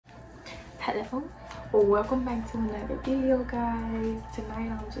Hello, well, welcome back to another video, guys.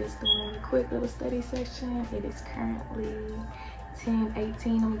 Tonight I'm just doing a quick little study session. It is currently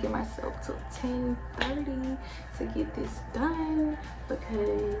 10:18. I'm gonna give myself till 10:30 to get this done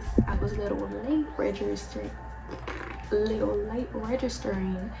because I was a little late registering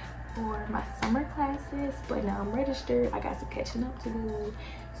for my summer classes, but now I'm registered. I got some catching up to do,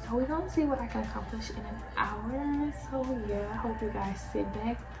 so we're gonna see what I can accomplish in an hour. So yeah, I hope you guys sit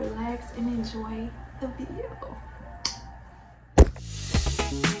back, relax, and enjoy the video.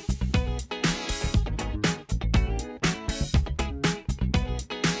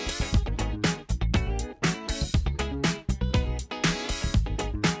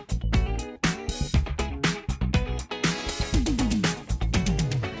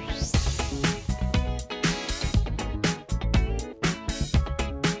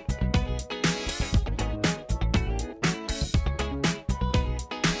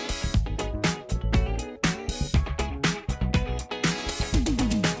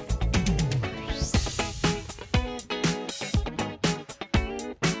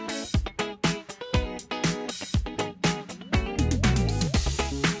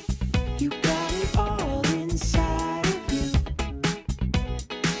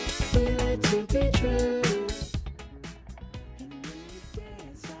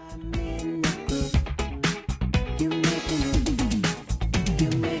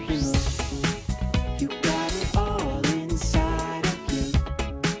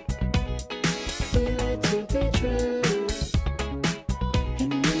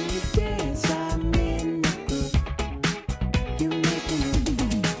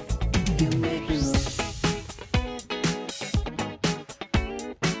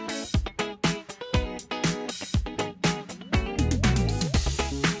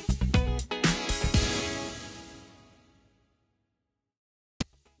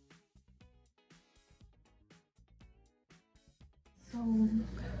 So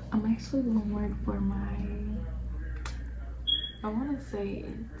I'm actually going work for my, I want to say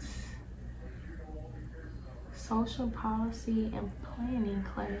it's social policy and planning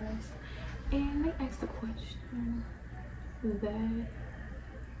class, and they asked a question that,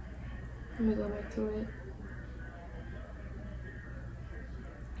 let me go back to it.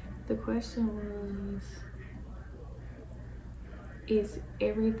 The question was, is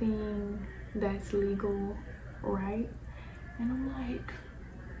everything that's legal right? And I'm like,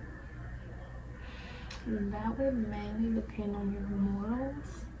 that would mainly depend on your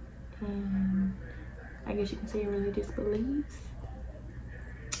morals and I guess you can say your religious beliefs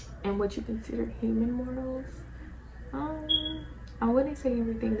and what you consider human morals. I wouldn't say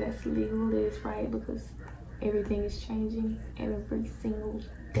everything that's legal is right because everything is changing every single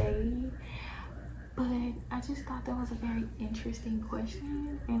day. But I just thought that was a very interesting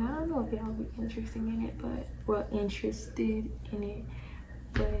question, and I don't know if y'all will be interested in it, but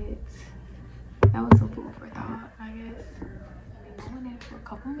that was some food for thought, I guess. I've been doing it for a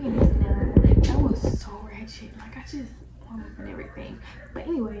couple minutes now. That was so ratchet. Like, I just want to open everything. But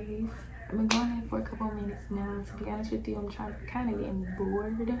anyways, I've been going in for a couple minutes now. To be honest with you, I'm kind of getting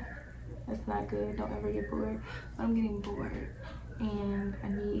bored. That's not good. Don't ever get bored. But I'm getting bored. And I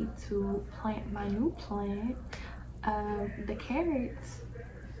need to plant my new plant. The carrots.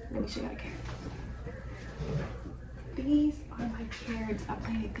 Let me show you the carrots. These are my carrots. I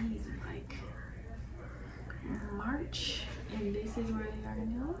planted these in like March, and this is where they are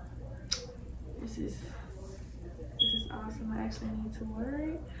now. This is awesome. I actually need to water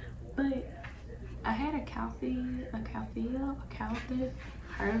it, but I had a cowthia,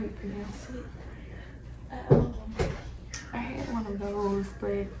 however you pronounce it. I had one of those,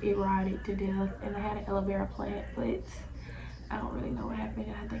 but it rotted to death, and I had an aloe vera plant, but I don't really know what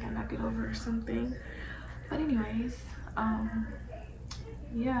happened. I think I knocked it over or something. But anyways,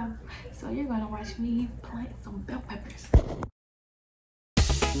 yeah, so you're gonna watch me plant some bell peppers.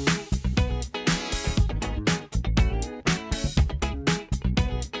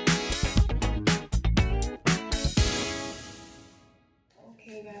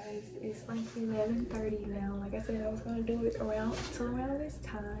 Okay guys, it's like 11:30 now. Like I said, I was gonna do it around this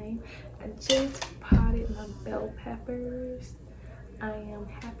time. I just potted my bell peppers. I am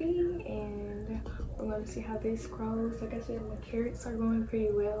happy, and we're gonna see how this grows. Like I said, my carrots are going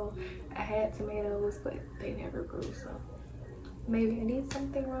pretty well. I had tomatoes, but they never grew, so maybe I did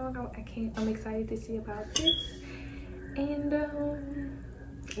something wrong. I'm excited to see about this. And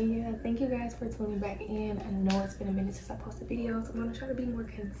yeah, thank you guys for tuning back in. I know it's been a minute since I posted videos. I'm gonna try to be more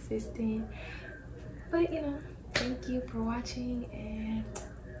consistent, but you know, thank you for watching, and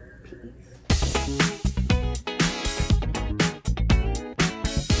peace.